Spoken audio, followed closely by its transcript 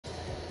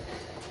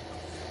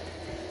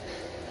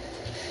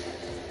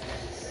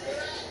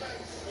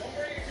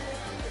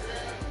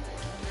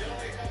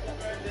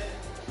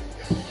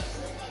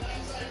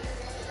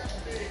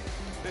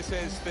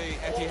This is the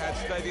Etihad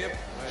Stadium,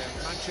 where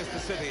Manchester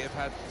City have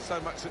had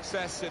so much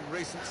success in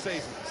recent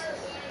seasons.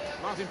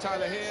 Martin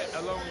Tyler here,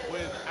 along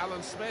with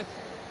Alan Smith.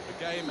 The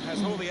game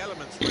has all the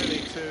elements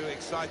really to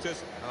excite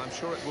us, and I'm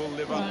sure it will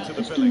live up to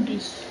the billing.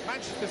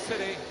 Manchester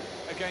City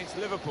against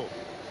Liverpool.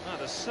 Well,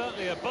 there's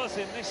certainly a buzz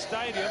in this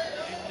stadium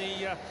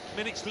in the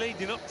minutes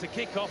leading up to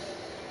kick-off.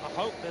 I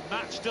hope the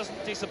match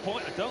doesn't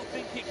disappoint. I don't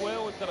think it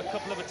will. We've got a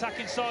couple of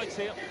attacking sides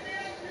here.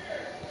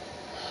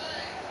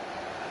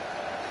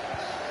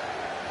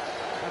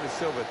 David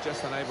Silva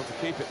just unable to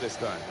keep it this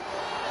time.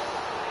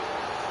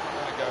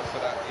 Going to go for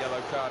that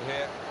yellow card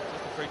here.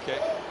 Just a free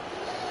kick.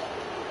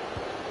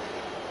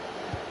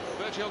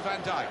 Virgil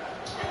van Dijk.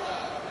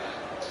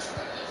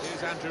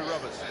 Here's Andrew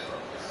Robertson.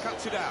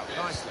 Cuts it out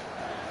nicely.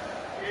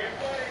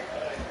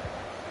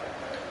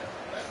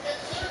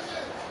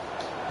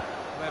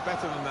 They're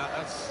better than that.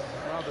 That's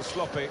rather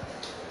sloppy.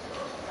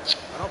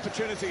 An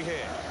opportunity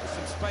here.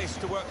 Some space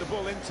to work the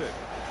ball into.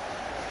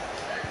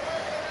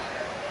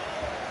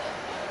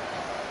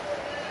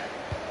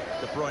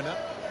 De Bruyne.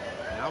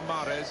 Now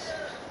Mahrez.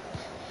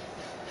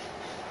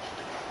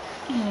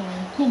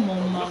 Oh, come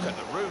on, man. Look at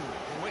the room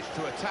in which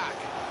to attack.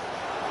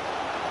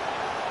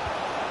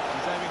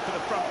 He's aiming for the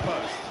front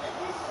post.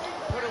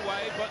 Put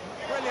away, but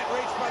brilliant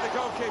reach by the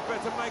goalkeeper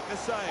to make the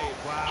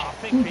save. Wow, I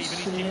think even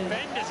his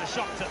defenders are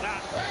shocked at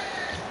that.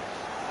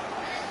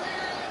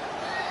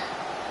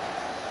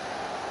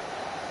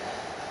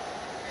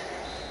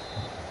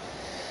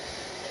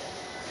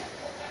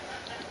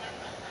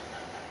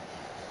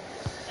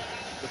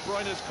 De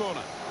Bruyne's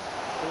corner.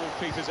 Ball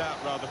peters out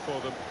rather for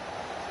them.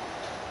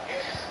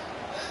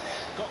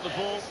 Got the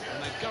ball,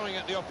 and they're going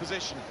at the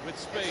opposition with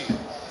speed.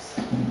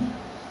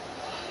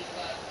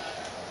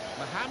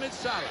 Mohamed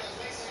Salah.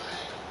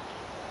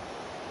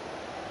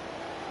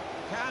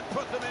 Can't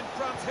put them in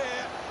front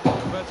here.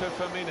 Roberto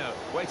Firmino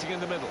waiting in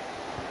the middle.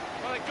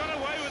 Well, they got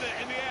away with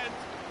it in the end.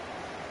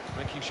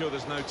 Making sure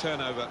there's no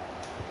turnover.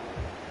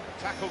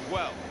 Tackled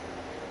well.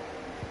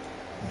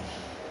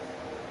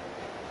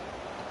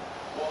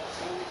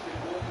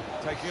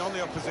 Taking on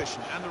the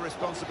opposition and the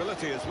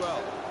responsibility as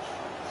well.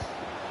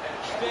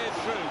 Steered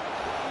through.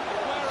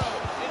 Aguero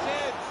is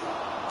in.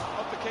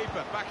 Off the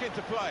keeper, back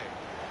into play.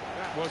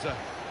 That was a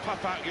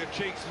puff out your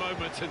cheeks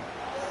moment, and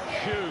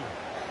phew,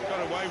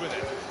 got away with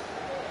it.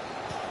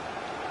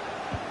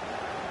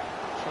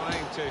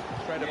 Trying to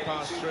thread a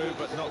pass through,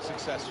 but not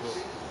successful.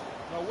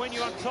 Well, when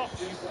you're on top,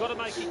 you've got to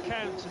make it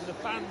count, and the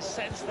fans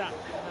sense that.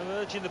 They're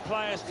urging the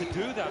players to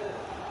do that.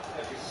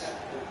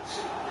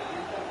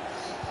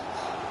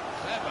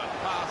 Clever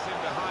pass in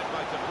behind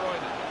by De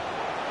Bruyne.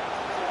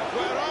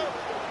 Aguero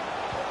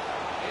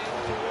in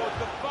towards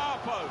the far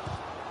post.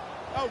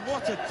 Oh,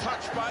 what a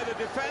touch by the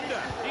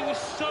defender. He was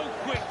so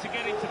quick to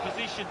get into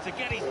position, to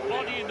get his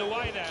body in the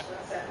way there.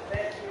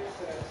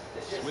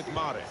 With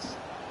Mahrez.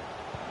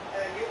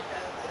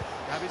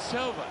 David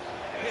Silva.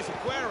 Here's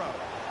Aguero.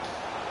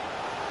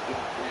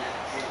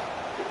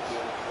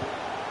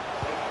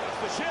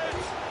 That's the shoot.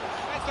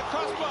 It's the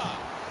crossbar.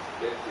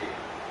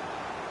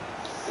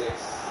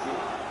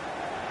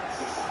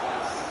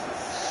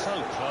 So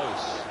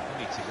close.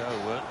 We need to go,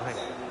 weren't we?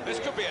 This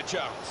could be a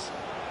chance.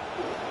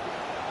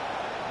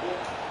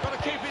 Got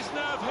to keep his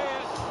nerve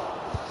here.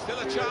 Still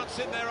a chance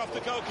in there off the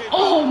goalkeeper.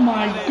 Oh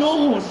my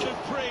God!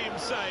 Supreme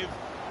save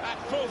at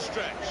full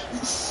stretch.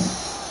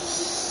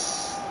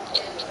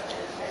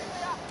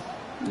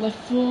 Left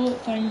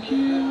foot, thank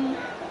you.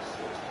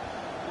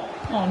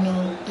 Oh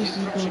no, this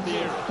is going to be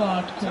a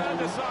bad Turned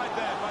call. aside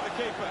there by the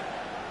keeper.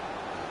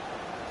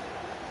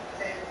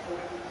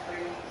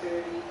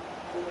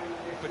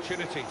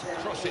 Opportunity to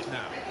cross it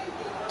now.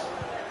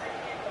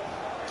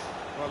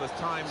 Well, there's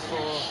time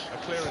for a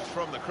clearance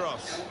from the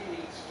cross.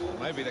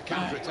 Maybe the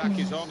counter-attack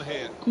is on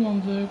here. Come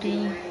on,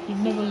 Virgil.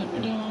 You've never let me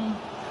down.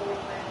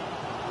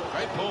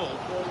 Great ball.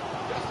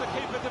 Just the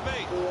keeper to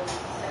beat.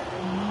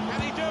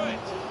 Can he do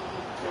it?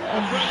 A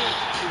brilliant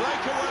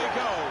breakaway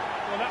goal.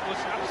 Well, that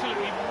was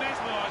absolutely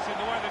mesmerising,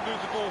 the way they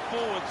moved the ball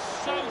forward.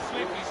 So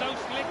swiftly, so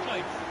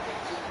slickly.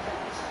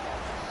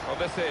 Well,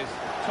 this is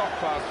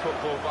top-class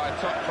football by a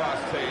top-class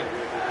team,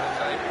 and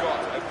they've got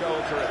a goal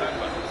to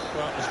remember.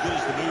 Well, as good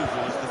as the move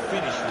was, the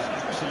finish was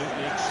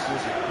absolutely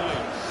exquisite.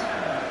 Brilliant.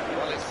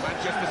 Well, it's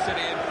Manchester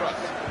City in front.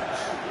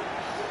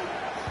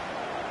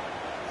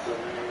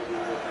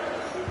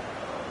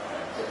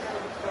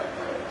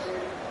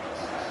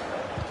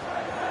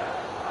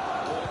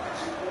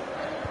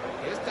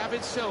 Here's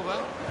David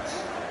Silva.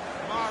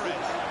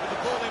 Mahrez with the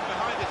ball in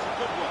behind. It's a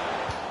good one.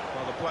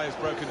 Well, the player's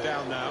broken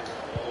down now.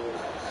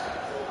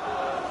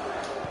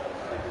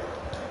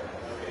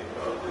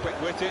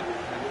 Quick-witted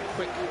and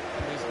quick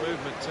in his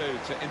movement too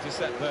to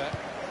intercept there.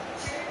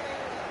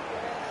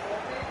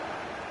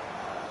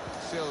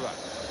 Silva.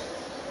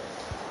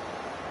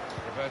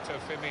 Roberto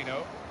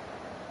Firmino.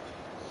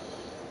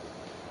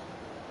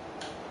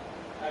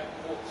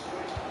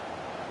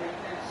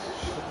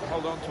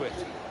 Hold on to it.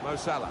 Mo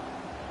Salah.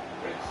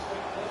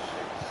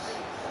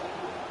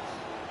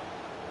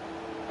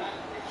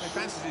 He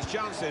fancies his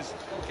chances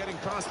getting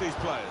past these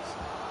players.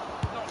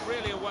 Not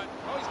really away.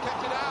 Oh, he's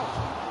kept it out.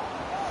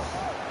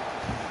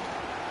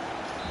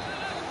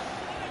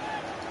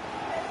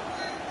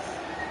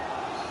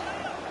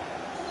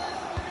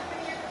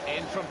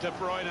 In from De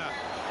Bruyne.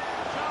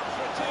 Chance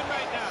for a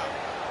teammate now.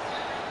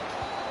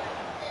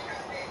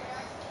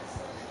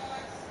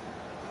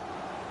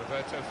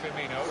 Roberto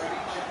Firmino.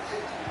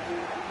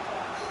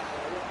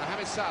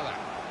 Mohamed Salah.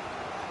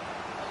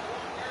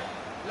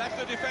 Left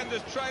the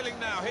defenders trailing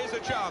now. Here's a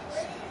chance.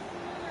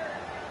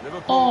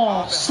 Liverpool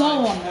are behind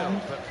still,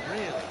 but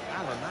really,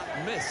 Alan,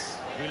 that miss.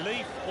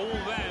 Relief all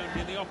round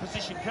in the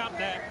opposition camp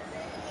there.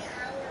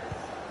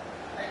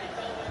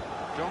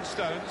 John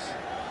Stones.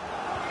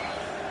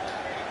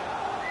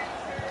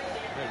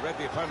 They read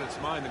the opponent's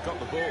mind and got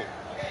the ball.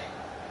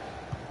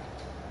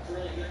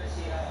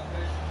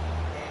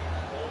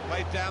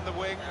 Played down the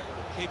wing,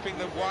 keeping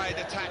the wide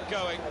attack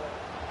going.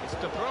 It's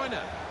De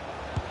Bruyne.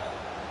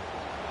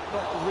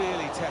 Not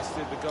really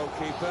tested the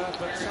goalkeeper,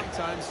 but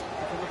sometimes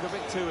it can look a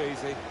bit too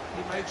easy.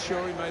 He made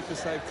sure he made the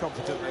save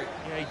competently.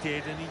 Yeah, he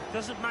did, and he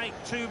doesn't make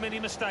too many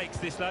mistakes,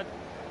 this lad.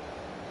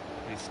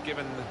 He's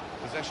given the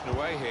possession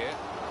away here.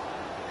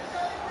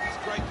 It's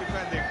great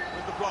defending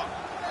with the block.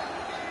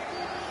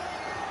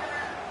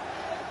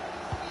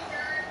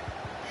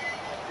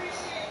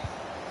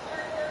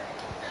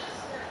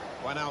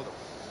 Wijnaldum.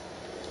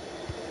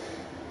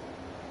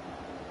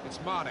 It's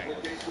Mane.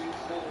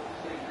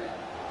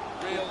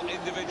 Real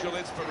individual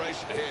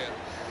inspiration here.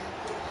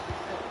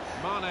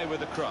 Mane with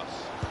the cross.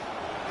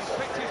 He's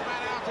picked his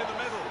man out in the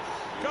middle.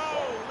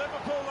 Goal!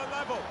 Liverpool are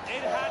level.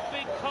 It had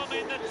been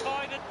coming, the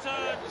tide had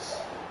turned.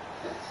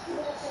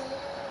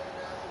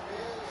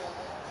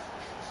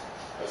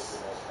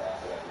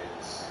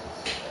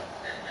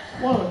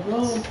 What a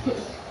blow.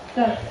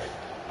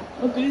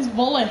 Look at his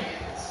volley.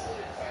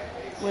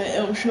 Wait,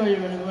 it'll show you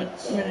in a minute.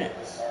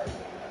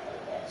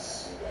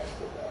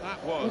 That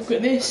was Look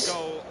at this. a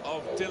goal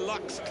of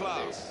deluxe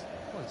class.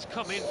 Well, it's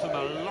come in from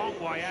a long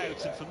way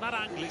out, and from that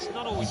angle, it's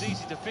not always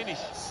easy to finish.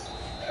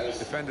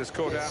 Defenders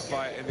caught out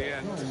by it in the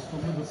end.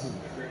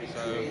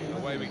 So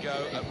away we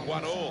go at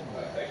 1-1.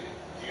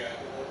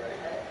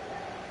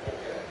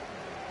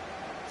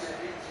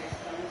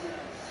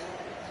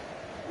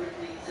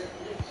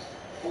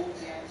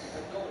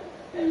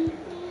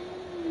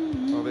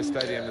 Well, this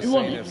stadium has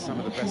seen of some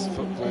of the best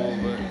football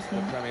that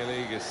the Premier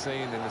League has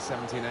seen in the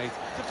 17-18.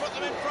 To put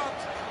them in front.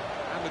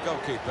 And the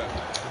goalkeeper.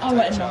 I'll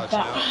let him have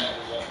that.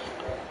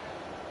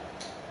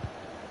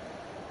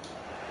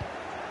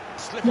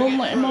 Won't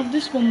let him have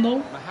this one though.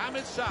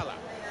 Mohamed Salah.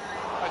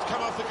 It's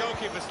come off the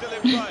goalkeeper, still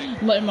in play.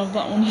 Let him have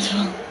that one as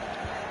well.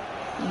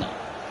 No.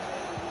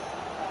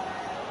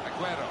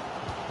 Aguero.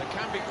 They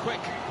can be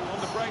quick on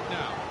the break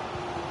now.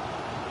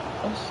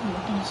 I'm gonna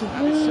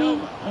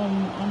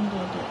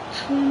get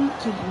Trent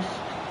to this.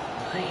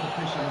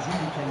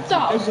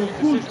 That was a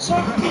good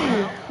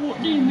tackle. What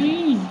do you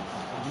mean?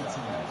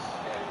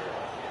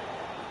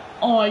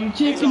 Oh, are you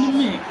taking the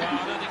mic?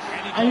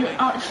 Are you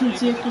actually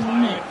taking the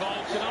mic?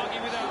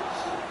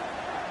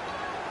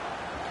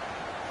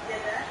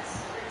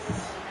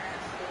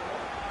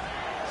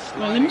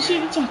 Well, let me see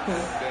the tackle.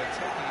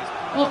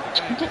 Oh,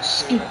 don't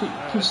skip it,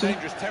 pussy.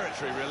 Dangerous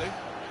territory, really.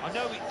 I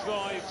know it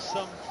drives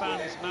some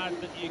fans mad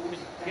that you can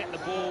get the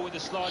ball with a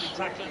sliding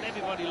tackle, and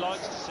everybody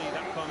likes to see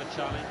that kind of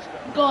challenge.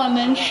 But go on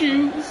then,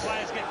 shoot.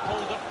 Players get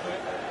pulled up for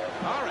it.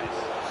 Mahrez.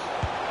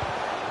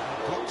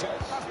 Blocked it.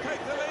 Must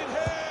take the lead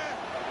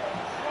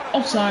here.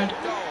 Offside.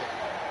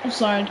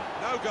 Offside.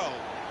 No goal.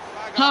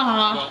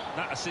 Ha. Well,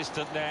 that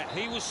assistant there,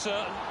 he was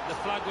certain the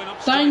flag went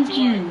up. Thank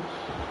you.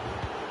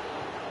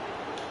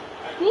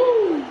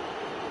 Woo.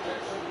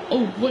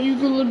 Oh, what are you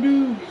gonna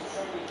do?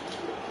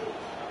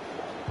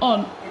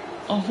 Oh,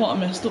 I thought I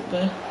messed up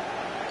there.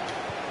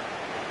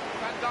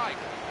 Van Dijk.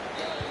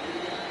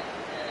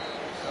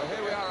 So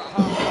here we are at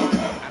half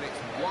time, and it's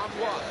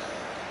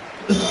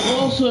 1-1.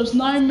 Oh, so it's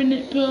 9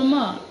 minutes per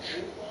match.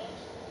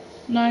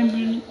 9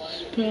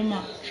 minutes per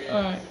match.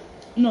 Alright.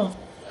 No,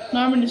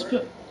 9 minutes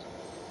per.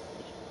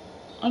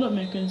 I don't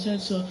make any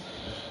sense. So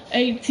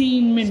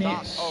 18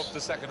 minutes. Start of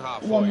the second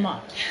half. One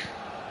match.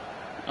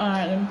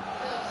 Alright then.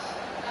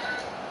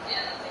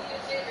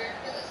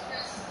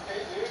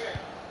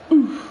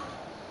 Oof.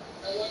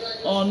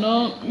 Oh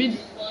no, mid.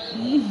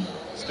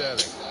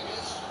 Sterling.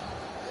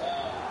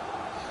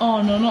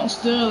 Oh no, not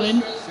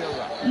Sterling.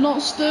 Silva.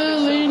 Not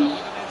Sterling.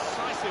 With an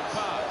incisive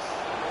pass.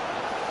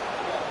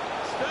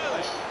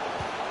 Sterling.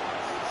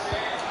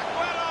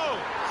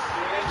 Aguero.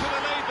 Into the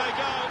lead they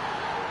go.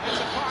 It's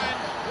a fine,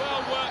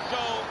 well-worked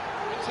goal.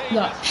 The team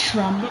That is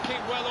tramp.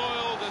 looking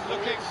well-oiled and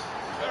looking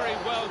very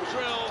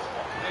well-drilled.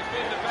 They've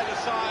been the better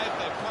side.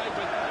 They've played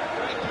with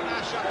great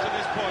panache up to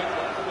this point.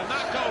 And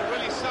that goal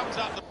really sums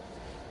up the...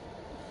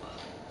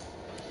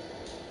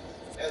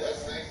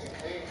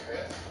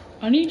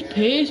 I need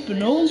pace, but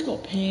no one's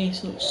got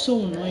pace, so it's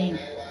so annoying.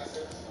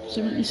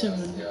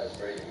 77.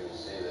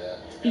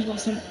 He's got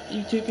some.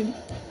 You taking?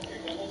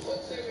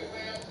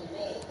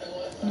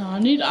 No, I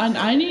need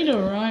a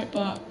right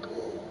back.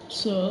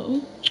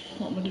 So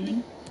what am I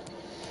doing?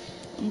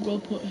 I'm gonna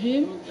put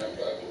him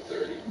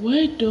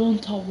Where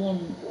don't I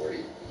want?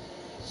 40,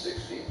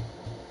 60,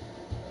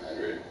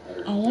 100,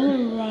 I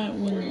want a right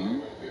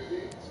winger.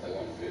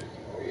 150.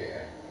 Oh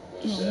yeah.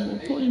 No, we'll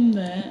put him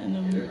there, and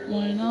then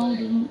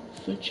Wijnaldum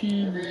for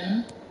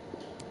Chamberlain.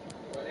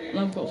 And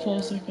I've got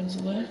 4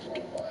 seconds left.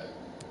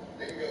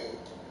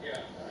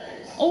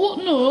 Oh, what?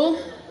 No. The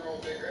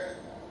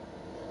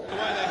way they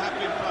have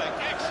been playing,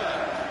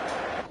 excellent.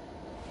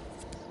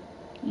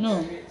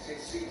 No.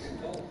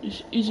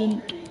 This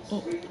isn't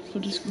up for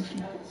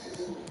discussion.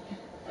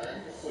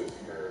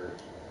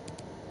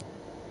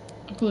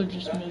 I could have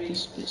just made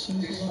this a bit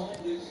simpler.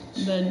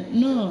 And then,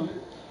 no.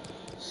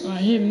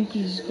 Right, him,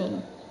 because he's got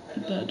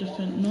that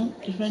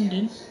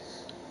defending.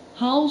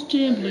 How's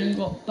Chamberlain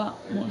got that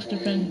much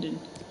defending?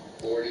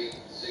 40,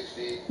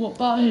 60, What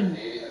about him?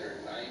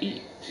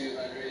 190,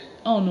 200.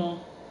 Oh no.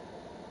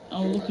 I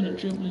was looking at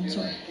dribbling,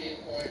 sorry.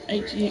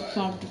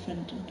 88.5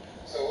 defending.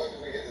 So what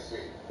did we get this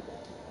week?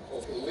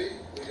 Well, for the week,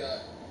 we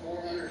got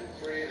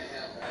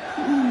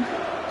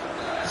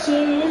 403.5. So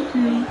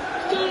good.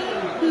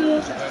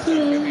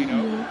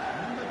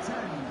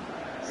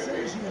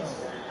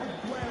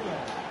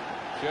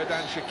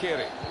 Jordan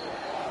Shaqiri.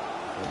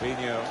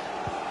 Fabinho.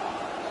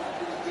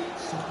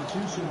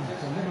 Substitution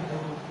for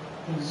Liverpool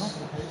coming off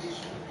the pitch.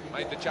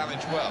 Made the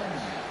challenge well. Coming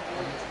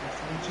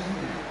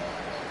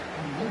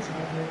into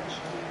the pitch,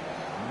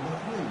 number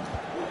 3.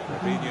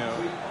 Fabinho.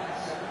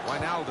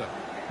 Wijnaldum.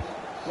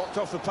 Blocked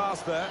off the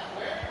pass there.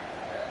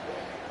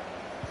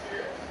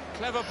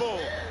 Clever ball.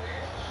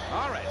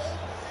 Mahrez.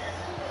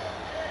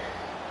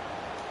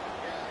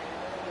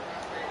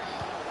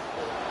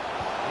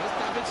 Here's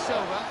David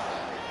Silva.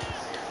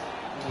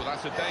 Oh,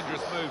 that's a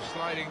dangerous move,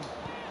 sliding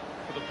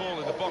for the ball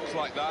in the box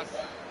like that.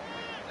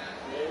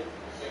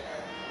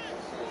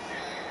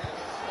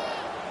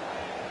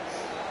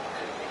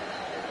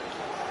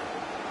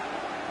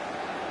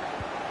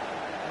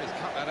 He's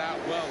cut that out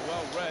well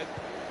read.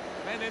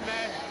 Men in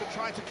there to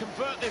try to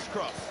convert this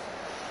cross.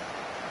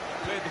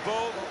 Cleared the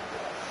ball.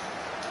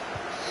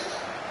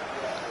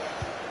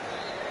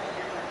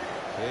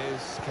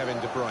 Here's Kevin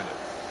De Bruyne.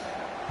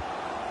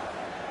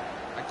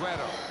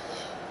 Aguero.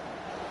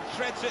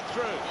 Threads it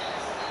through.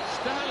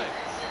 Sterling.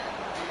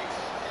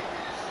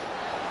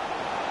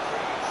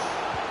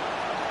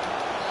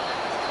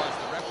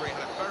 The referee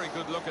had a very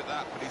good look at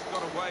that, but he's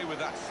got away with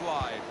that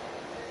slide.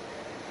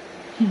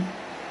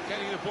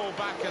 Getting the ball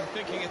back and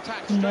thinking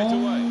attack straight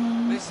away.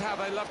 This is how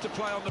they love to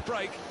play on the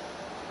break.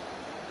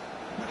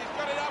 And he's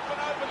got it up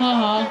and over the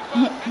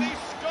goalkeeper, and he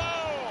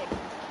scored!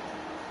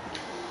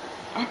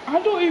 I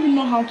don't even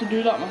know how to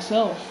do that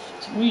myself.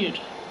 It's weird.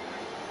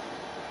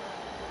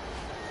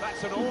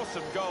 That's an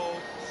awesome goal.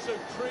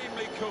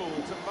 Supremely cool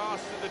to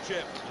master the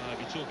chip. I'll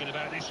be talking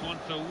about this one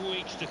for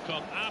weeks to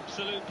come.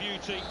 Absolute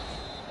beauty.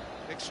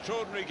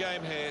 Extraordinary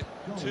game here.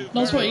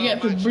 That's what you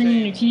get for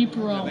bringing the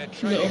keeper out,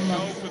 little Goal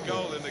man. for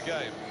goal in the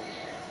game.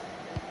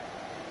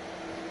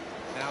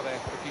 Now they're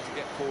looking to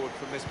get forward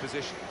from this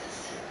position.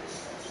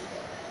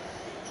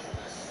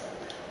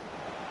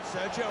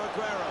 Sergio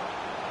Aguero.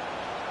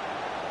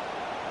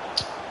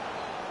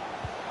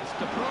 It's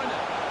De Bruyne.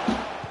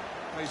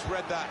 He's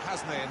read that,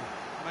 hasn't he? And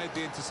made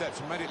the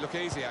interception, made it look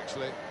easy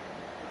actually.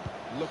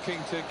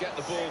 Looking to get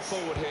the ball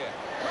forward here.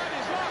 Right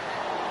his luck.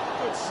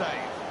 Good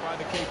save by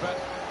the keeper.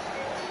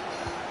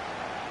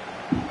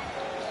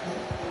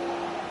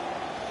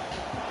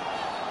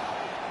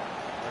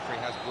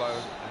 Referee has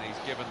blown and he's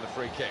given the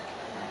free kick.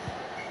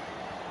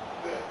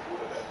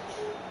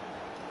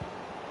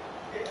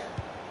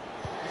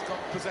 He's got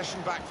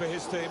possession back for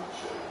his team.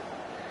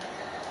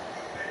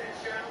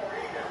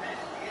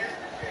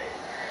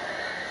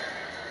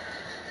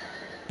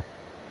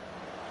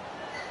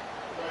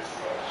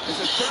 It's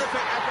a terrific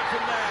effort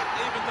from there,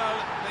 even though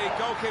the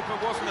goalkeeper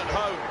wasn't at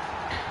home.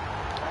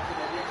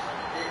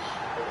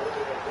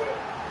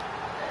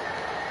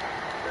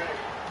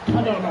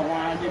 I don't know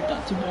why I did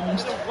that, to be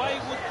honest. With a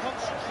wayward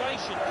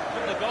concentration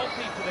from the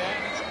goalkeeper there,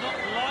 and it's not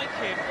like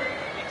him.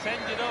 It's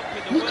ended up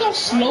with a Look how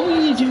slow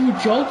you do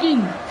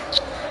jogging.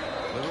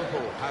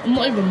 I'm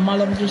not even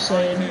mad, I'm just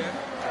saying.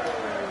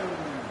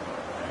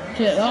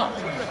 Get that.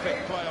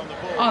 Terrific play on the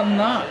ball. And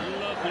that.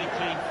 lovely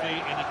clean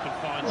feet in a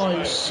confined Oh, you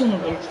space. son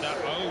of a... Watch that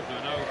over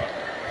and over.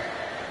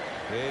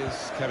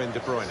 Here's Kevin De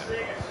Bruyne.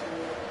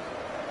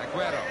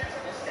 Aguero.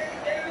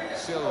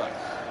 Silva.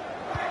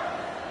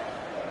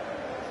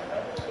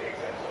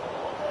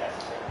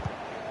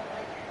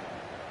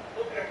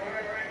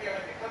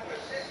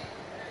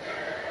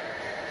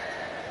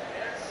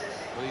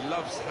 Well, he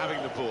loves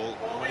having the ball.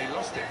 When he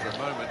lost it for a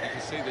moment, you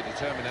can see the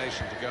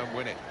determination to go and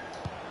win it.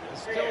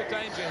 There's still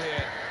danger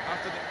here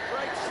after the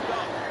great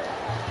stop.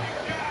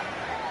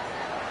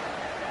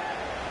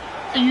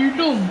 Are you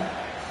dumb?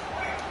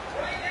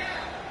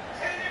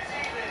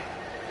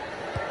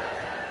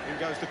 In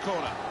goes the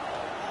corner.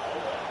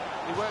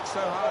 He works so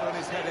hard on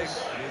his heading.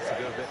 He needs to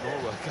do a bit more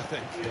work, I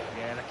think.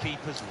 Yeah, the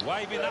keeper's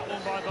waving that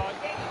one bye-bye.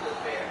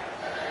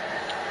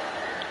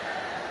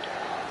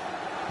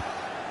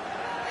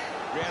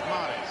 Riyad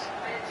Mahrez.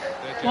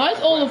 Why is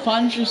all the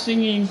fans just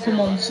singing "Come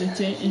on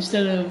City"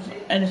 instead of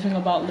anything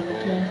about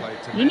Liverpool.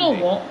 You know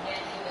what?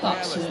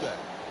 That's it.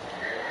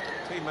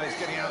 Teammates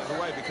getting out of the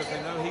way because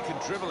they know he can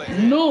dribble it.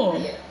 No.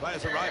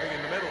 Players arriving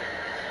in the middle.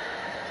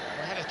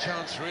 They had a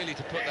chance really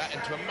to put that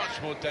into a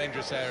much more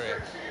dangerous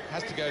area.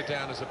 Has to go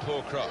down as a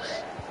poor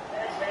cross.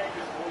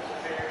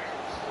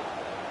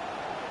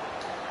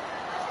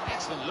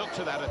 Excellent look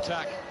to that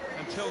attack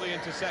until the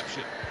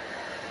interception.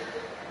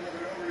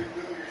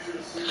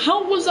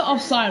 How was that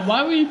offside?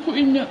 Why were you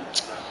putting it?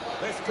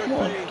 This could be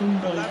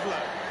the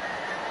leveller.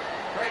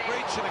 Great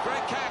reach and a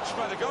great catch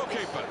by the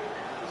goalkeeper.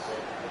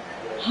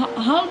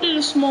 How did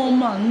a small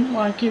man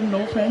like him,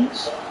 no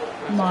offence,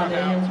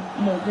 Mane,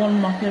 one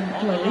of my favourite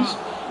players,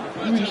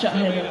 reach that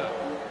header?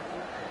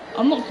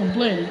 I'm not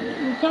complaining.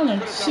 We're kind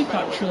of sick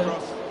actually.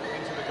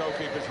 Into the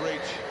goalkeeper's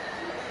reach.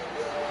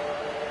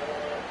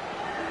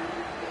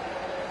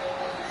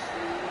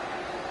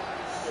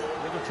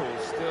 Liverpool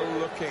still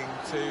looking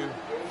to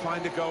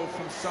find a goal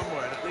from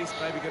somewhere and at least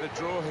maybe get a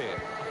draw here.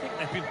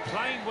 I think they've been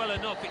playing well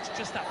enough. It's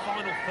just that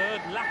final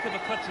third, lack of a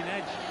cutting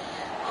edge.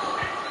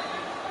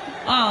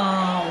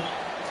 Ow.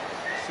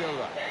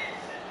 Silva.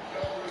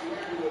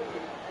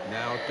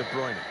 Now De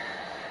Bruyne.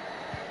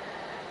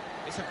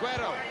 It's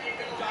Aguero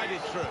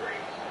guided through.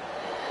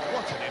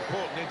 What an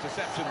important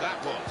interception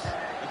that was.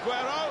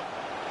 Aguero.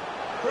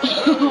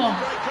 Great goal.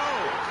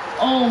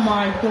 Oh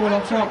my God, I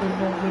thought we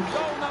bothered.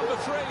 Goal number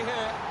 3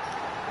 here.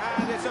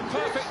 And it's a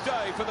perfect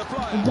day for the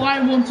player. Why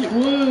won't it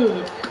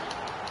work?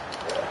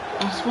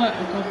 I swear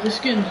to God, the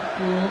skin's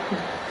broken.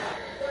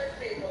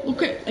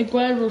 Look at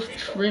Aguero's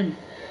trim.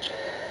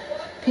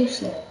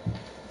 Pussy.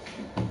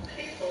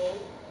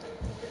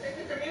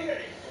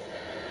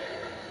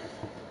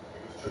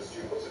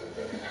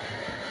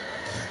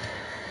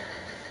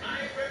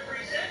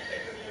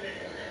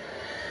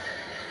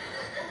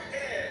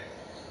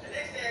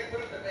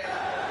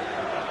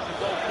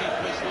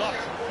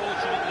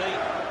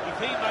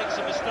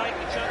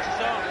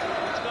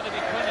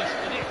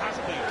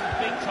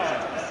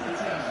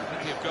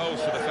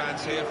 Goals for the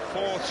fans here, 4-2.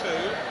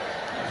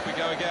 As we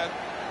go again,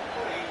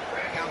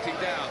 counting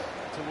down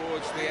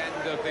towards the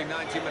end of the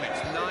 90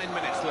 minutes, 9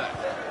 minutes left.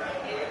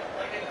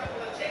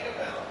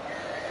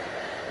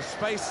 The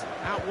space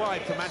out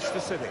wide for Manchester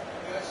City.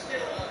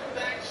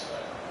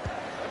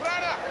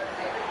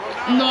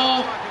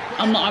 No,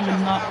 I'm not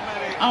having that.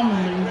 I'm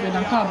leaving,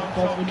 I can't be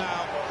bothered.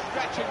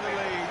 Stretching the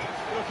lead,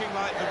 looking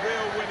like the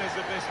real winners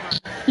of this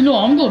match. You know,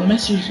 I'm going to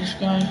message this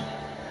guy.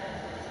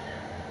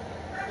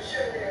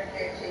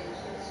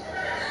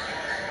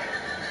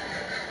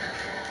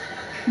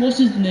 What's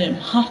his name?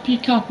 Happy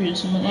Cappy or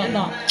something like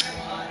that.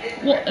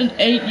 What an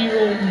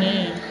 8-year-old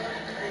name.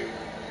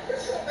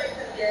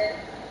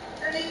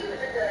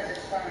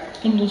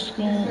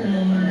 Underscore,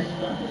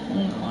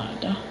 not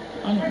like that.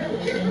 I don't know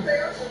what it is.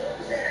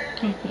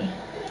 Cappy.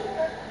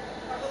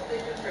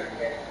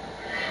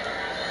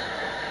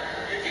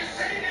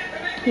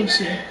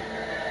 Pussy.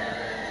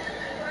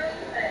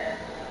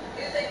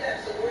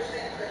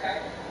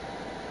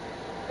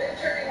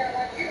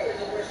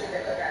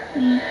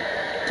 Mm.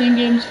 10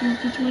 games for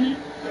 20. Yeah,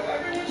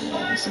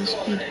 this is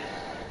good.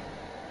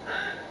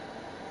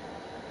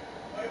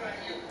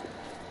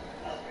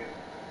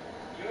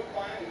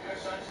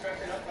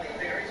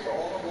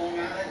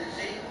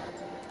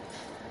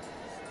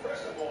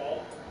 First of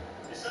all,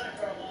 it's not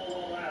for a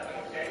long out,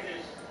 okay?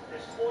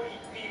 There's 40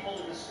 people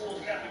in the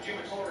school's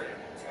cafeteria, all right?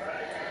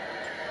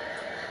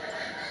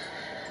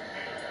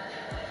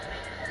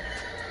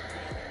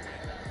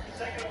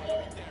 Second of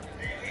all,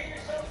 do you hear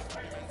yourself?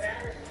 Are you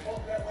embarrassed to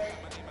talk that way?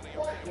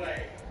 What way?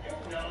 You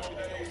know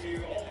that if you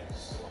own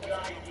stupid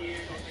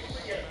ideas,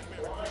 you get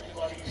garage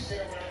buddies sit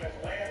around and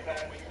laugh at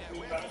you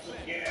without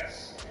some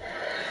gas.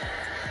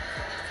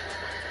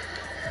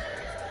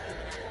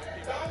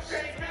 Don't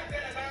say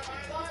nothing about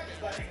my life,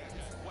 buddy.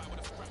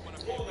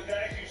 All the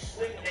guys you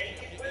swim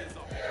naked with.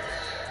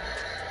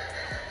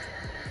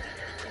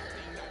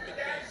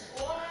 That's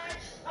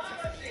large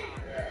policy.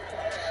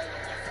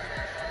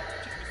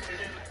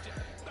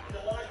 The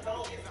large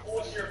policy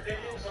force your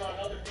opinions on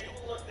other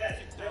people. Look,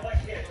 they're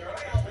like kids, all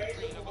right? I'll raise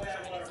them the way I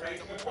want to raise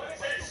them. What does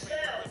that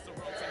smell?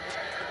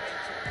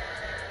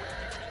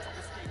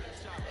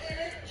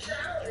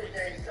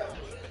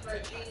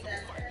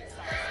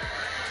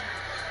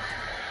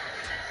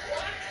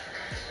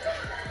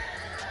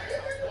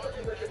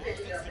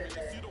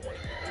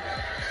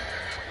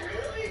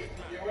 Really?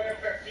 You wear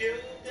perfume,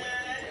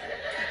 Dad?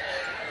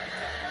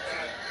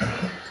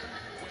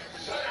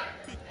 Shut up!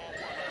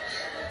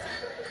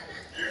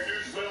 You do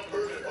smell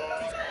pretty,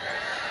 Bob.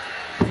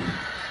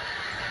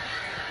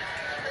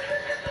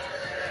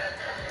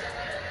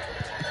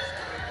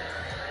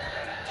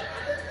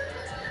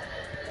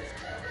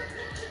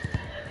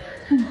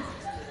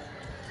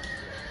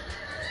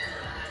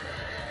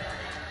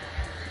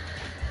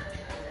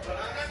 But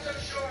I'm not so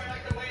sure I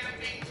like the way I'm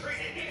being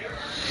treated here.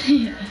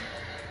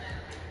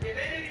 If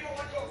any of you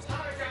want to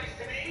apologize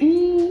to me,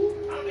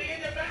 I'll be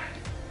in the back.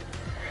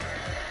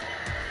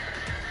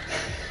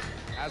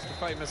 As the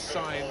famous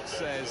sign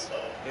says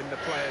in the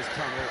players'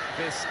 tunnel,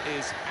 this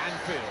is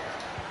Anfield.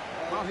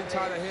 Martin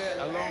Tyler here,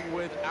 along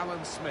with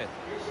Alan Smith.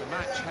 The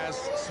match has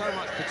so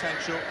much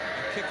potential,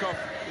 and kick-off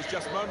is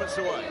just moments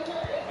away.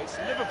 It's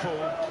Liverpool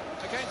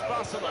against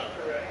Barcelona.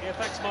 Yeah,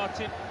 thanks,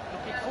 Martin.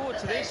 Looking forward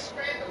to this.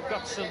 We've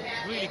got some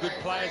really good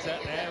players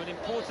out there, and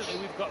importantly,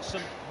 we've got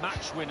some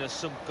match winners,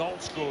 some goal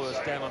scorers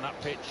down on that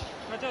pitch.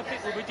 And I don't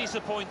think we'll be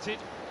disappointed.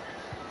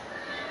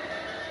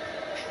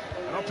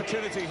 An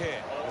opportunity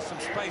here. There's some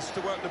space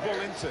to work the ball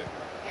into.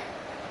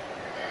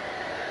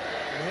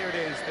 And here it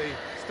is, the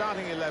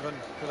starting 11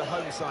 for the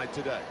home side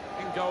today.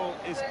 In goal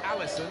is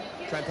Alisson.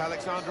 Trent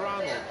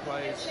Alexander-Arnold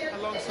plays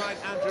alongside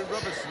Andrew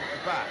Robertson at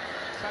the back.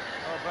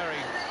 Oh, very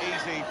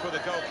easy for the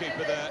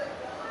goalkeeper there.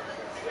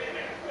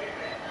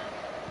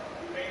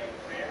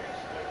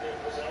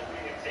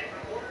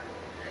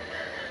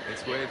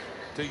 It's with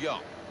De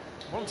Jong.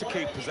 Want to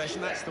keep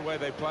possession, that's the way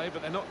they play,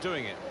 but they're not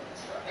doing it.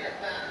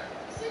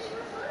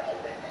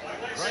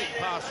 Great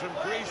pass from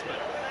Griezmann.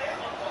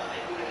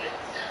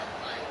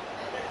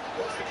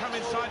 Wants to come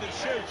inside and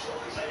shoot.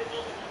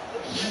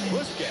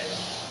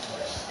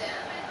 Busquets.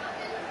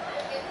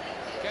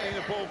 Getting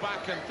the ball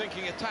back and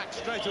thinking attack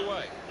straight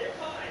away.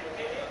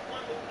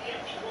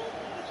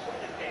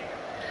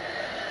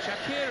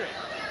 Shaqiri.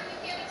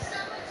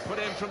 Put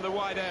in from the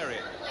wide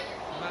area.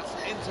 And that's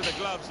into the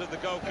gloves of the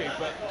goalkeeper.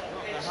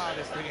 Not the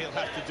hardest thing he'll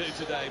have to do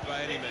today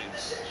by any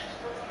means.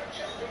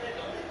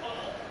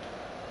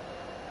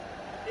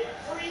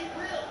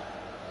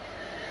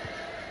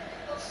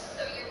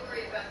 So you're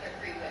worried about their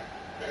free will?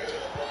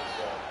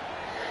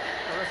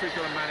 The referee's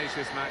got to manage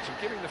this match, and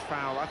giving the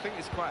foul, I think,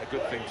 is quite a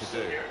good thing to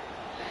do.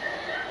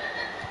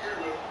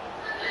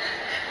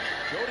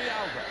 Jordi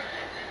Alba.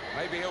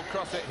 Maybe he'll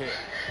cross it here.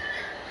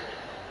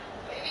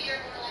 Maybe you're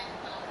more like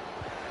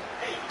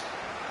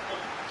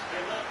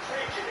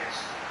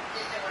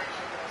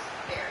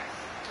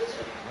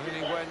When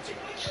he went,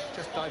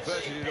 just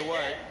diverted it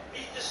away.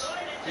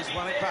 He's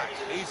won it back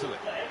easily.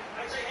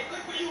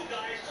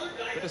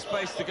 Bit of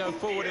space to go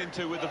forward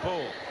into with the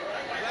ball.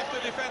 Left the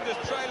defenders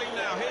trailing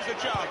now. Here's a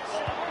chance.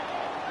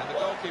 And the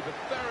goalkeeper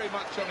very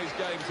much on his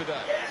game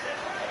today.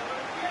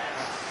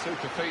 That's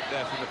super feet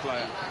there from the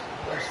player.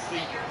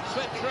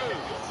 Slip through.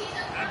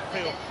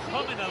 Anfield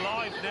coming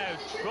alive now.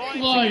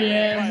 Trying Oh to get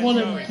yeah, their one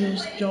players of going.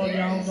 those Jordi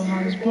Alba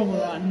has probably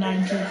like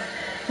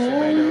 94,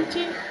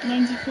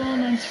 94,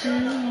 93,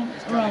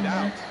 around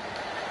there.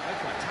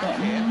 But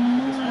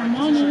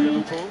money.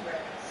 Liverpool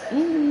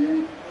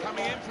Ooh,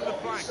 coming in from the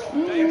flank.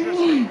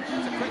 Dangerously.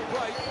 It's a quick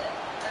break.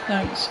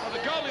 thanks. Well, the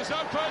goal is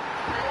open.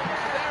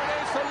 There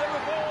it is for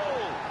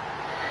Liverpool.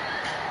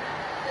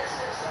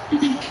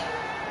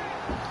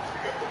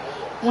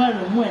 Win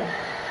and win.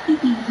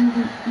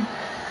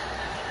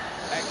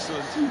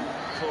 Excellent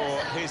for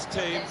his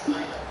team.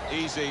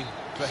 Easy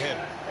for him.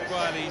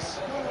 Well, he's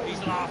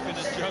laughing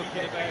and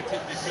joking about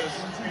it because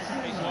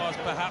it was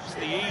perhaps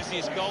the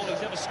easiest goal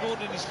he's ever scored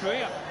in his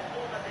career.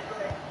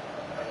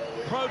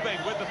 Probing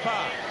with the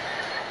power.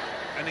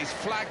 And he's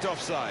flagged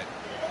offside.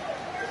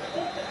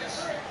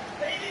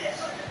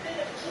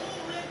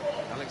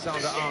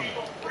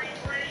 Alexander-Arnold.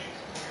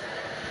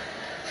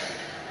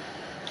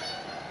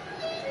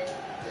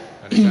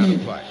 And he's out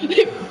of play.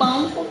 It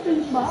bounced off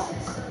his back.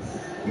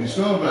 You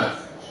scored, Matt?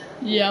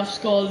 Yeah, I've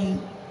scored.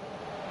 And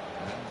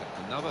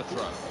another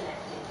throw.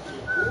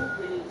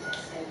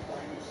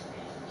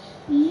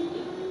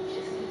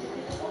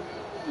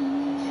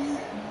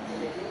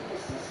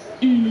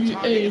 The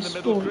target in the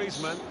middle,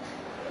 Griezmann.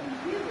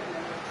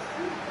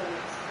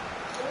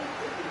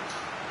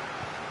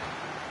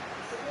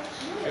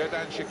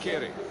 Xherdan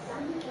Shaqiri.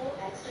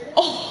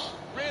 Oh,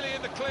 Really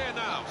in the clear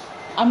now.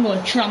 I'm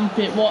gonna tramp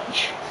it.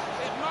 Watch.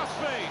 It must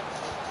be.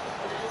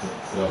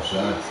 You're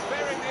offside.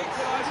 Bearing the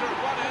equaliser at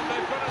one end,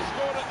 they've got to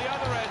score at the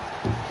other end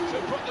to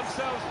put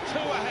themselves 2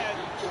 ahead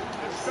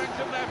and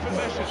strengthen their You're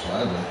possession.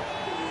 offside then.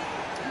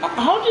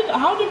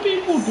 How do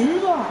people do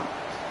that?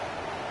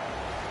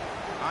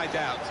 I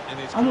doubt in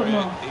his I don't career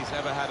know. he's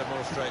ever had a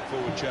more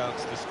straightforward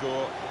chance to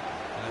score,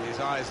 and his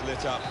eyes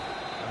lit up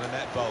and the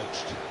net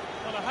bulged.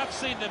 Well, I have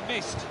seen them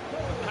missed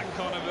from that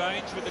kind of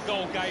range with the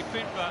goal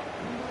gaping, but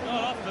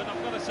not often,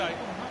 I've got to say.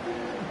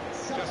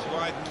 Just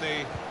widen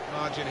the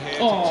margin here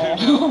to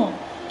 2-0.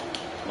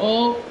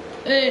 Oh,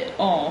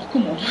 oh,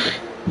 come on.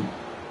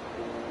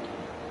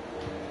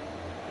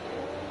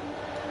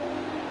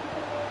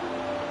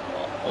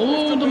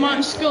 Oh, they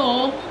might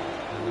score.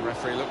 And the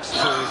referee looks to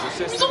his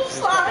assistant. It's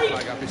offside. He's got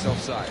the flag up, it's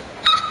offside.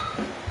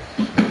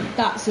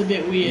 That's a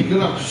bit You're weird.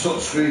 going to have to stop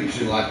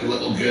screeching like a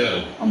little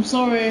girl. I'm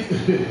sorry.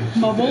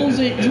 My balls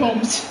ain't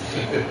dropped.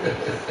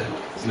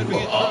 Slipping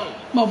it through.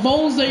 My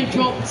balls ain't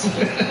dropped. Raise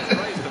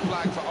the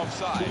flag for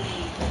offside.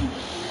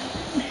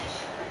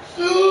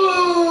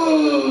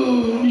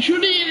 Oh! You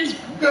should hear this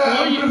Yeah,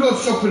 I'm going boy. to go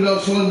shopping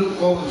out so I'll end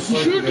up all the You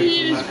sleeping should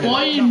hear this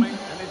boy in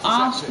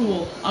our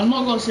school. I'm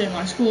not going to say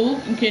my school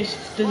in case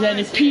there's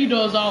any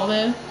pedos out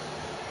there.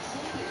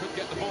 Could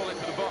get the ball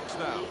into the box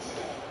now.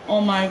 Oh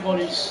my god,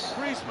 it's...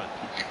 Griezmann.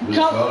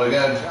 Score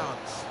again.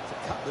 Chance to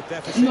cut the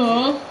deficit.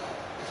 No.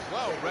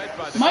 Well read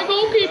by the My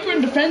goalkeeper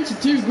and defence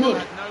are too good.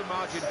 Had no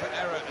margin for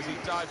error as he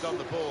dived on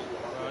the ball.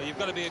 Well, you've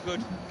got to be a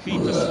good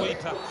keeper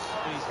sweeper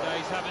these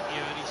days, haven't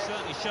you? And he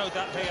certainly showed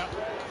that here.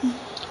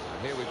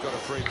 And here we've got a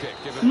free kick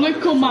given.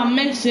 Look at my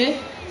Messi.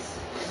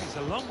 He's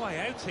a long way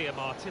out here,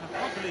 Martin. I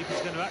can't believe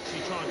he's going to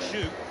actually try and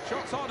shoot.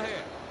 Shots on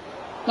here.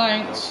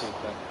 Thanks.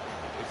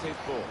 It's his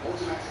ball.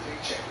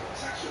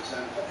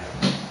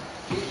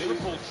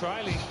 Liverpool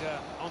trailing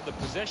on the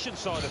possession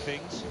side of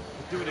things.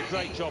 They're doing a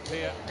great job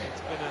here.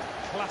 It's been a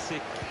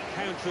classic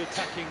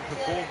counter-attacking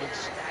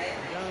performance.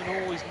 You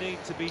don't always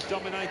need to be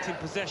dominating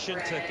possession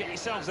to get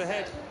yourselves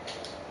ahead.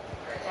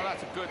 Well,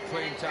 that's a good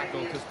clean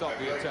tackle to stop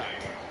the attack.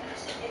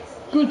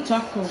 Good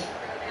tackle.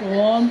 Go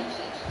on.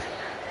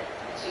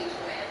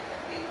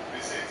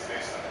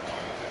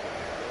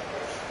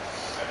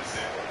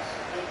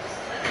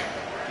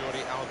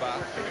 Jordi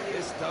Alba.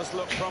 This does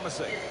look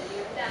promising.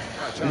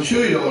 Are you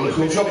sure you don't want to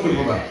come shopping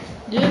for that?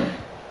 Yeah.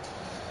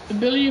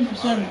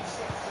 1,000,000,000%.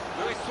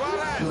 Luis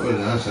Suarez. Not very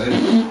nice, eh?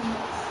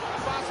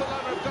 Barcelona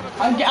have got a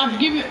penalty.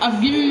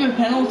 I've given him a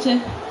penalty.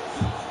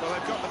 Well,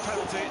 they've got the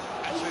penalty.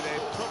 Actually, they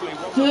probably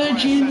want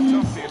Virgin the player sent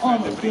off the on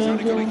offender, but he's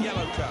only got a Virgin.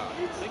 yellow card.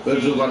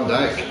 Virgil van He's a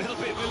Dijk. little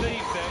bit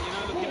relieved there, you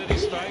know, looking at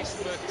his face,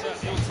 but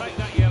he'll take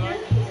that yellow.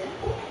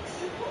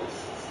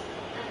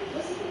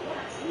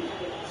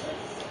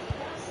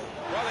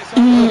 Well,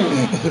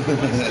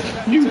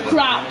 it's You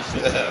crap.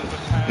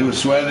 He was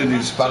swearing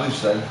in Spanish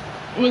then.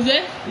 Was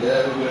it?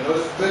 Yeah, we were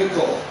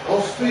Hospital.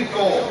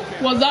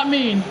 What does that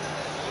mean?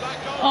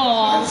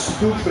 Oh,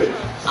 Stupid.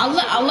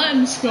 I let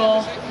him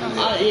score.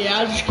 Yeah,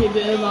 I just keep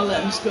it in. I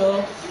let him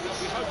score.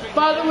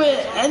 By the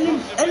way,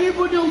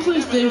 anybody on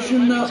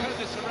PlayStation that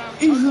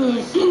is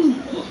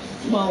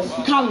well,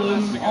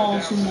 Callum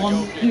or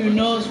someone who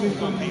knows me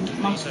from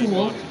my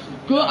school,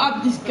 go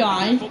at this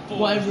guy,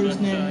 whatever his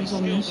name is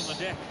on this,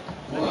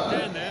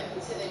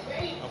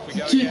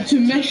 to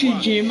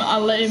message him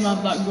and let him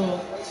have that goal.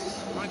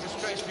 trying to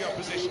stretch the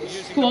opposition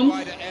using Go the on.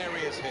 wider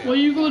areas here. What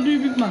are you gonna do,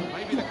 big man?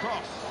 Maybe the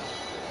cross.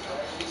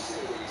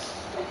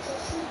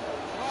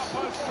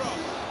 Far post cross.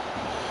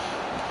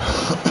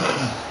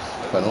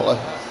 Penalty.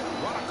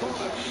 What a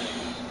corner.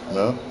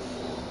 No.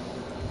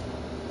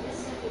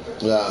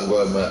 Yeah, I'm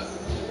going, mate.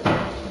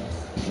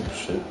 Oh,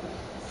 shit.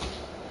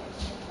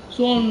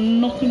 Someone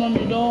knocking on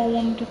the door,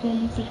 want to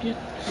come fix it.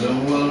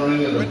 Someone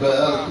ringing the Went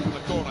bell. far from the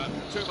corner.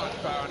 Too much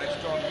power and it's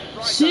gone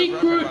right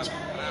Secret over everyone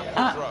and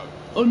out for a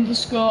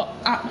throw.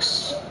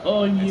 _ax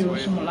or you or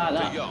something like De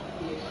that. Jong.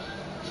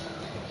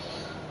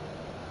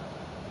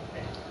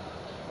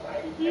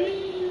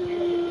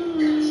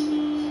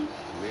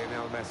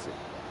 Lionel Messi.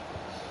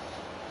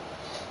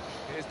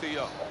 Here's De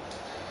Jong.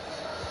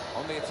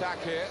 On the attack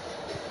here.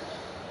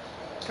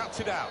 Cuts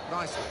it out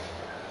nicely.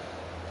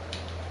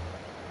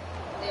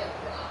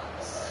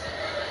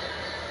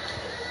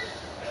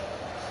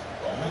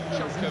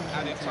 Chunk of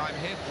added time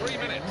here. 3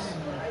 minutes.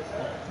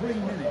 3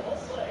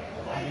 minutes.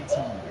 Added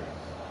time.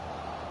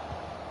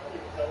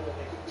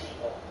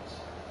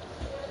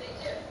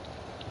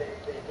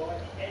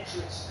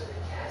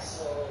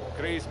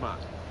 Griezmann.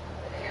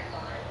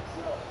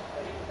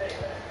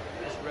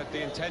 Just read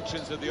the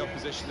intentions of the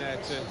opposition there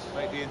to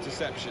make the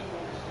interception.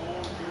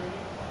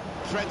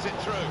 Threads it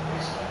through.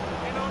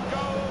 In on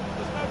goal.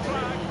 There's no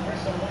flag.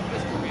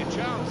 This could be a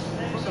chance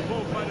from the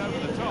ball played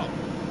over the top.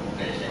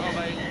 Well,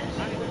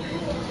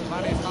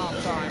 that is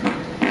half time.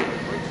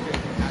 Reached it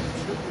at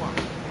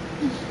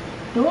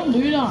 2-1. Don't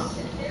do that.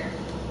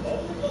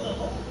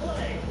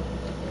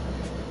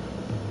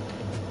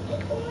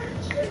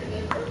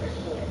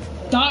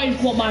 That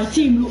is what my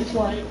team looks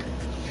like.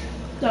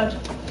 Dad,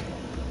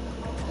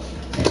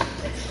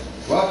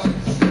 What?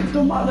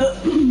 don't matter.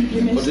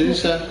 You missed What did you it.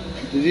 say?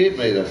 Did you hit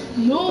me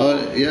then? No.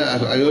 Yeah,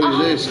 I owe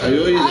you this. I owe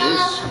you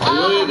this. I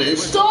owe you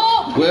this.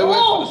 Stop! Where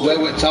Oh!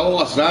 went towel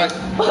last night?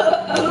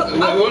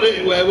 Where won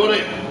it? Where won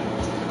it?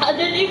 I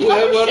didn't even Where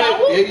have a won shower.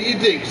 it? Yeah, you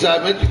did, because I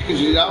meant you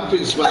because your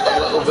armpit smelled a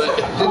little bit,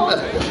 didn't I?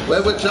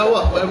 Where went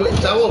towel? Where went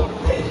towel?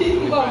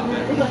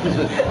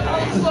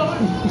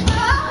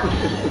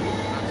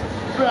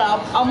 Bruh,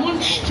 I'm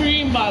on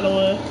stream, by the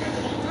way.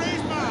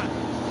 Griezmann.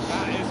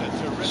 That is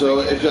a terrific. So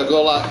if I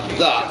go like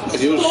that,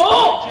 and you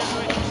Stop!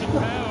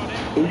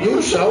 who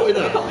you shouting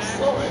at?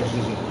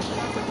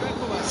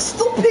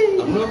 Stop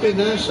it! I'm not being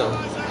there, Sam.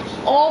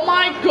 Oh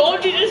my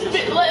god, you just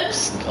bit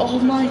lips. Oh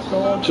my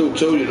god. Two,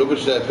 you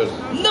rubbish there, Phil.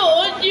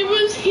 No, you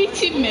was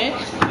hitting me,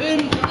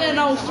 and then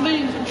I was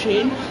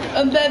flinching,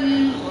 and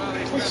then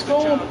I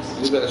scored.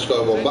 You better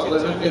score one back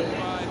then, haven't you?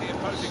 By the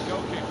opposing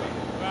goalkeeper.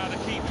 Well, the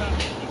keeper,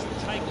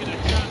 he's taken a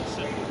chance.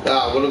 And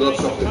Ah, I'm going to go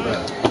shopping,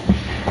 mate.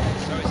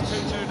 So it's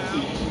 2-2 now.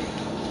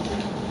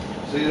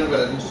 See you in a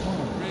bit.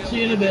 See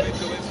you in a bit.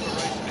 Individual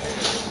inspiration here.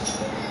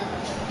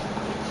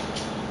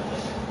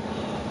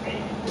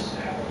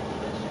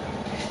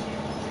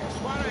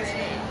 Suarez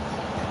here.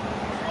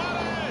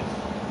 Suarez!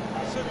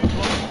 Super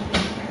block.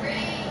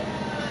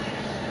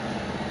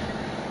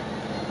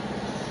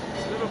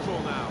 It's Liverpool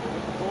now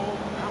with the ball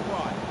out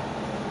wide.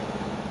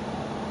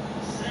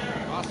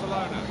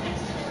 Barcelona.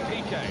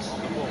 PK on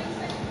the ball.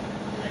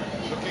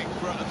 Looking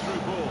for a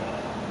through ball.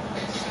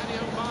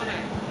 Sadio Mane.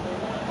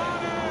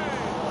 Mane!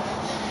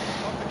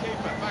 Off the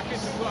keeper, back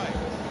into play.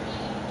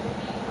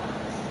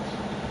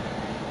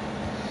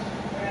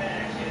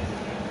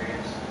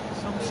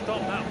 Some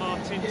stop that,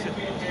 Martin, to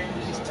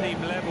his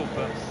team level,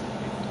 but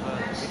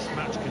if this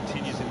match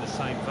continues in the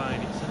same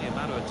vein, it's only a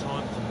matter of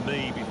time for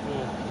me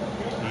before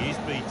he is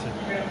beaten.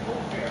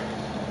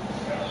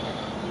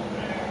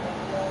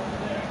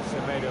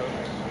 Semedo.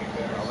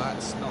 Well,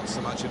 that's not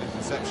so much an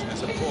interception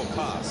as a poor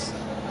pass.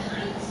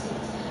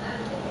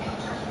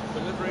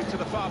 Delivery to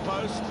the far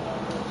post.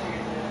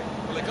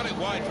 Well, they got it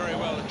wide very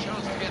well. A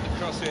chance to get the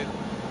cross in,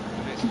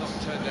 but it's not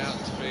turned out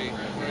to be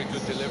a very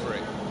good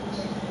delivery.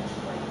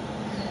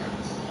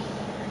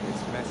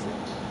 It's Messi.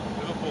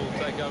 Liverpool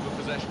take over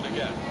possession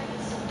again.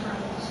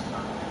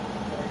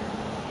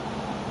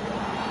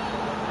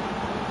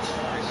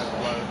 He has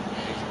blown.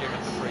 He's given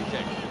the free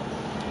kick.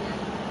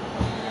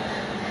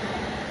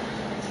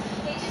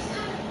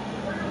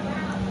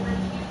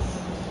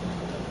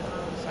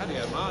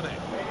 Sadio Mane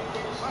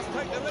must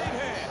take the lead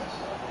here.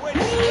 Which they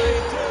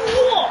do.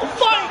 What?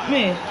 Fight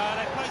me!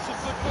 They played some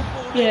good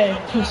football. Yeah,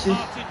 pussy.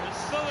 Martin has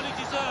thoroughly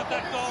deserved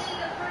that goal.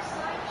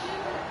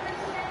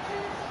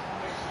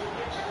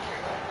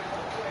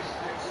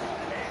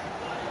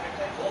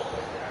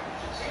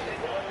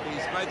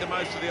 He's made the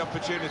most of the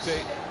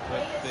opportunity,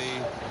 but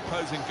the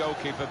opposing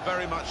goalkeeper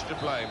very much to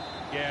blame.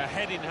 Yeah,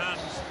 head in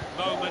hands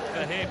moment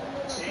for him.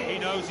 He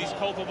knows he's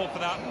culpable for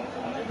that.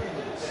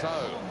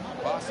 So,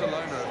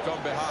 Barcelona have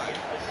gone behind.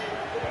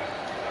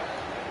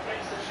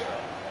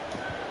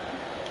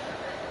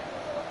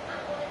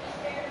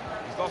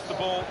 He's lost the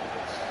ball.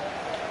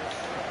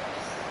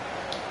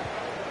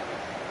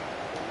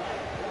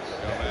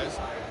 Gomez.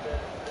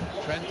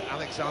 Trent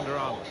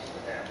Alexander-Arnold.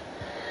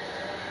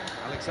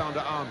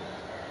 Alexander-Arnold.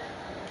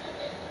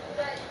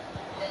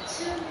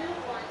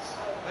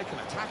 They can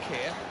attack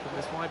here from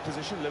this wide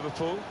position,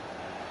 Liverpool.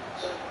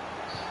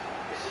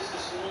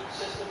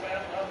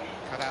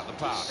 Cut out the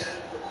pass.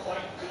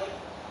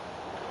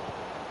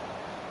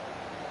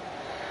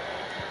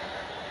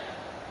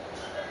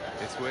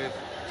 It's with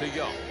De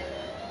Jong.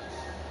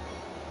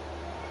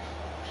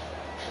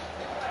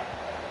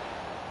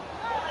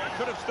 He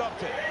could have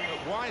stopped it,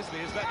 but wisely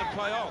has let them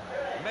play on.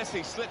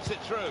 Messi slips it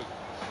through.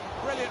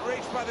 Brilliant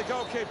reach by the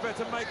goalkeeper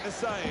to make the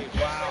save.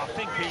 Wow, I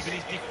think even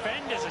his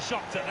defenders are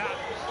shocked at that.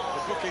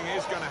 The booking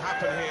is going to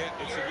happen here.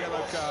 It's a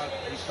yellow card.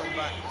 He's gone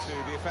back to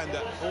the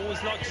offender.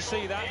 Always like to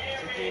see that,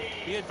 to give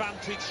the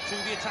advantage to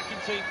the attacking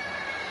team.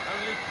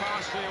 Only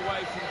partially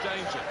away from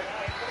danger.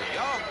 De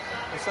Jong.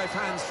 The safe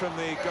hands from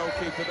the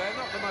goalkeeper there.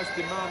 Not the most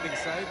demanding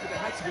save, but it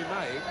had to be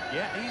made.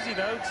 Yeah, easy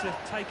though, to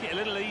take it a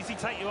little easy,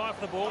 take your eye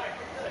off the ball.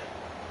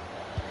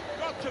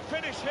 Got to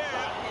finish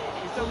here.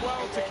 He's done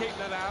well to keep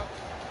that out.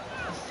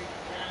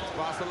 It's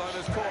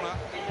Barcelona's corner.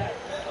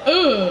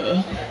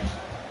 Ugh.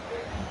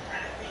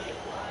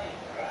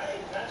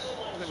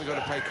 I think we've got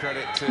to pay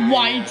credit to...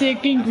 Why are you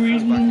taking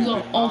Griezmann's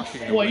off?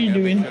 What are you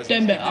doing?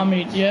 Dembele, I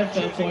mean, yeah,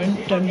 fair point.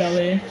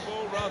 Dembele.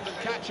 Ball rather than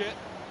catch it.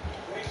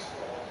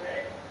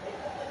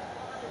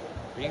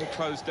 Being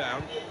closed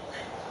down.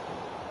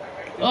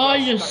 Oh,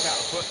 you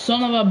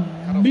son of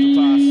a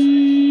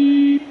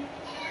b.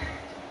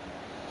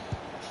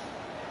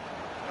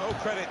 No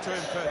credit to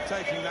him for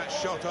taking that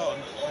shot on,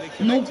 and he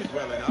connected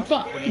well enough.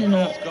 But, you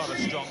know, He's got a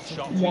strong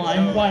shot. why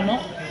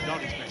not?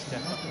 Not his best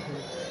effort.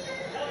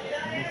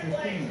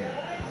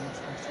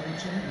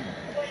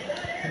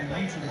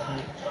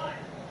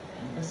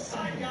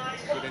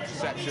 Good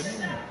interception.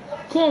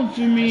 Come on, His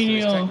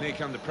Firmino.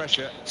 technique under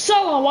pressure.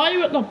 Salah, why are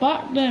you at the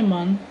back there,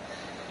 man?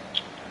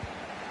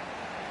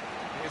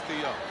 Here's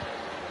De Jong.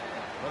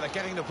 Well, they're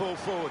getting the ball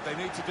forward. They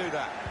need to do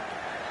that.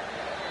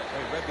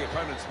 They read the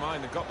opponent's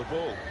mind and got the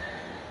ball.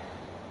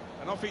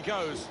 And off he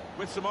goes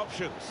with some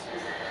options.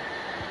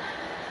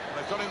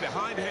 They've got him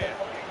behind here.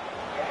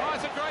 Oh,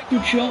 it's a great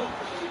Good goal. shot.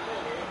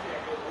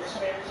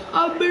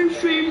 I've been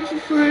streaming for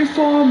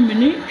 3-4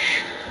 minutes.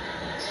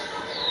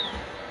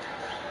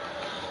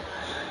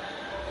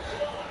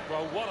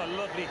 Well, what a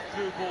lovely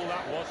through ball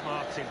that was,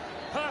 Martin.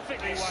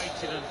 Perfectly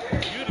weighted and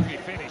beautifully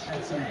finished.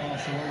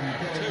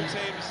 Two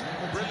teams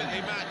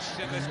brilliantly matched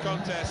in this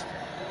contest.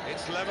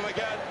 It's level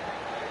again.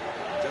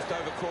 Just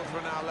over quarter of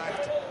an hour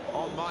left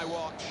on my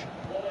watch.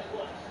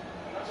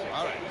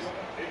 Suarez.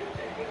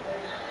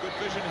 Good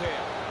vision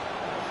here.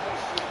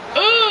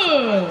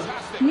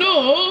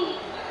 No.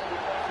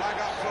 Flag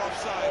up for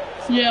offside.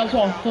 Yeah, that's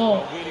what I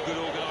thought. Really good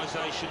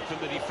organisation from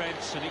the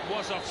defence, and it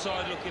was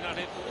offside looking at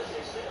it.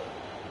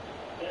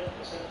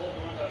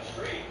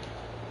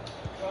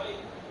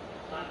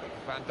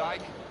 Van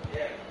Dijk.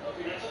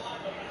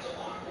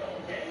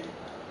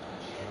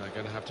 And they're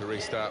going to have to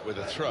restart with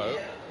a throw.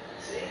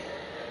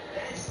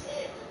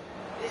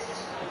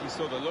 He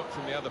saw the look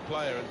from the other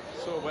player and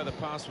saw where the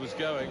pass was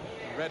going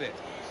and read it.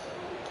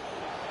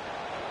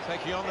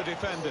 Taking on the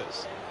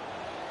defenders.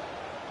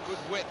 Good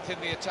width in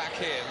the attack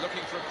here,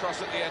 looking for a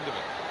cross at the end of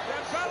it.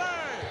 Dembele!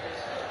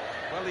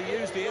 Well, he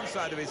used the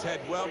inside of his head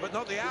well, but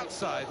not the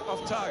outside,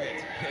 off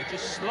target. Yeah,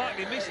 just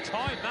slightly missed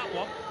time, that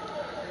one.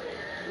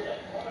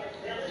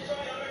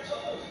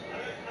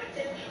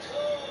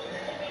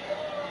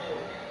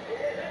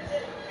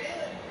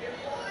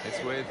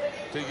 with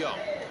De Jong.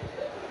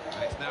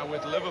 And it's now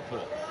with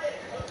Liverpool.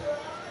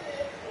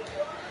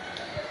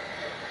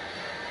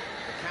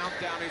 The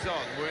countdown is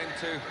on. We're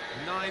into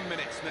 9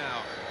 minutes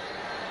now.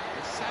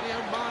 It's Sadio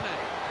Mane.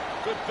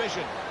 Good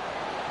vision.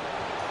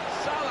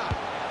 Salah.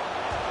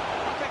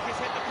 I think he's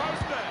hit the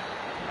post there.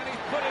 And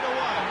he's put it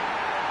away.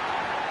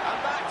 And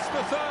that's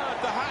the third,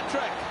 the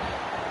hat-trick.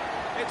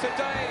 It's a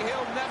day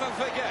he'll never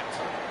forget.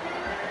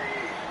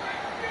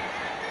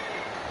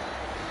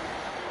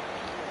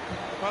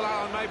 Well,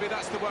 Alan, maybe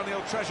that's the one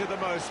he'll treasure the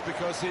most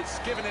because it's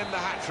given him the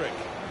hat-trick.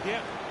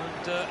 Yeah,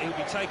 and he'll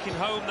be taking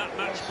home that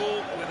match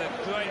ball with a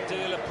great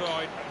deal of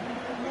pride.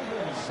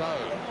 So,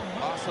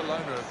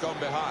 Barcelona have gone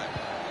behind.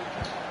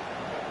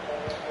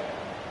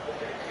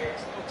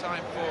 Still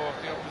time for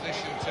the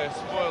opposition to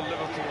spoil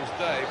Liverpool's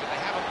day, but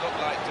they haven't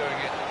looked like doing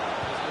it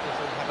because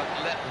Liverpool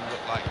haven't let them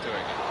look like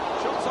doing it.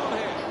 Shots on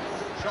here.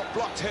 Shot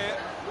blocked here.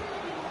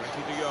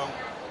 Frankie De Jong.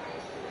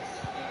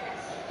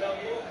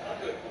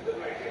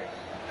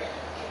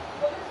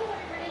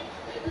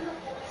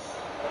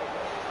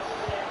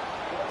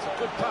 It's a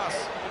good pass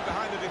in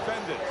behind the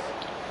defenders.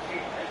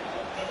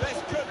 This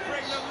could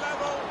bring them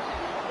level.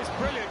 It's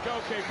brilliant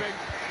goalkeeping.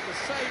 The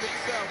save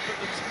itself, but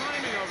the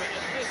timing of it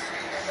at this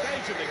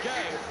stage of the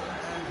game,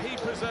 and he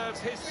preserves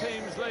his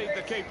team's lead,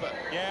 the keeper.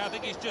 Yeah, I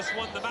think he's just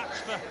won the match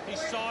for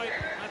his side.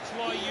 That's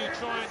why you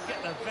try and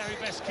get the very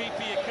best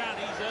keeper you can.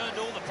 He's earned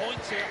all the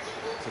points here.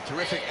 It's a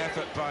terrific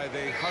effort by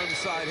the home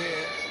side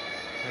here.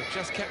 They've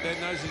just kept their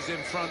noses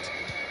in front.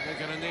 They're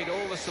going to need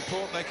all the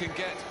support they can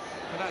get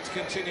for that to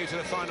continue to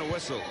the final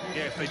whistle.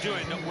 Yeah, if they do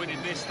end up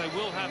winning this, they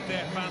will have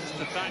their fans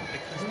to thank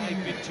because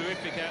they've been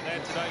terrific out there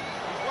today.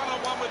 He's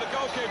one-on-one with the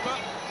goalkeeper.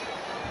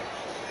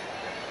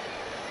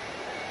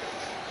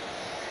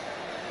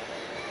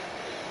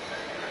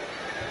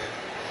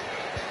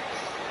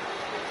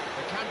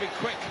 They can be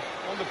quick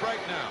on the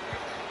break now.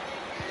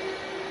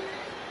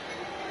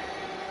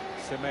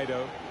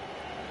 Semedo.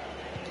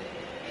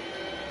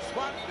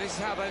 Swan, this is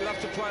how they love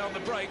to play on the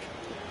break.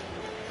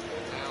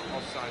 Now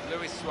offside,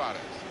 Luis Suarez.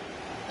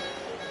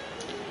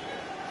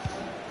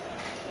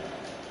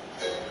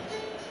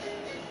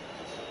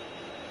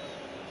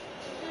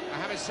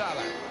 Mohamed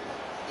Salah.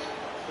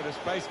 Bit of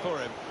space for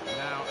him.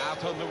 Now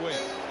out on the wing.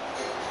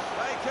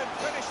 They can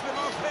finish them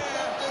off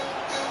here.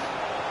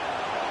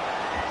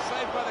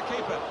 Saved by the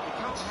keeper. He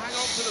can't hang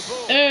on to the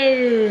ball.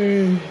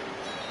 Oh.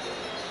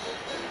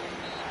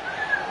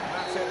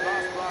 That's it,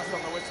 last blast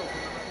on the whistle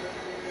from the referee.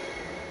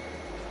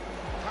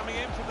 Coming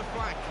in from the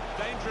flank,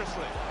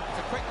 dangerously. It's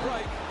a quick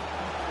break.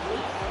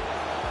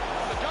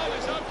 The goal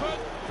is open.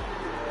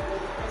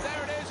 And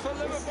there it is for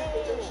Liverpool.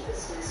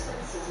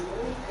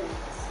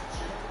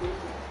 It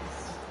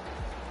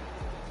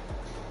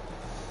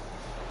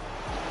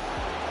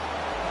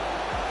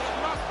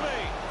must be.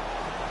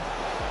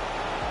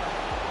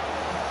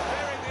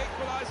 Clearing the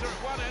equaliser at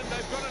one end,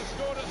 they've gone and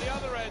scored at the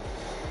other end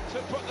to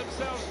put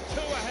themselves 2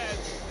 ahead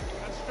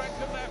and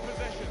strengthen their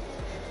position.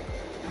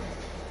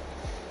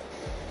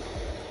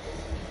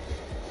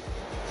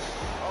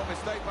 Oh,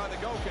 mistake by the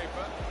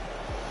goalkeeper.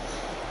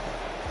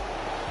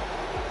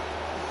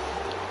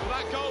 Well,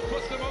 that goal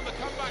puts them on the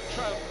comeback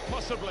trail,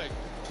 possibly.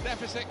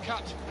 Deficit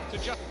cut to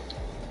just...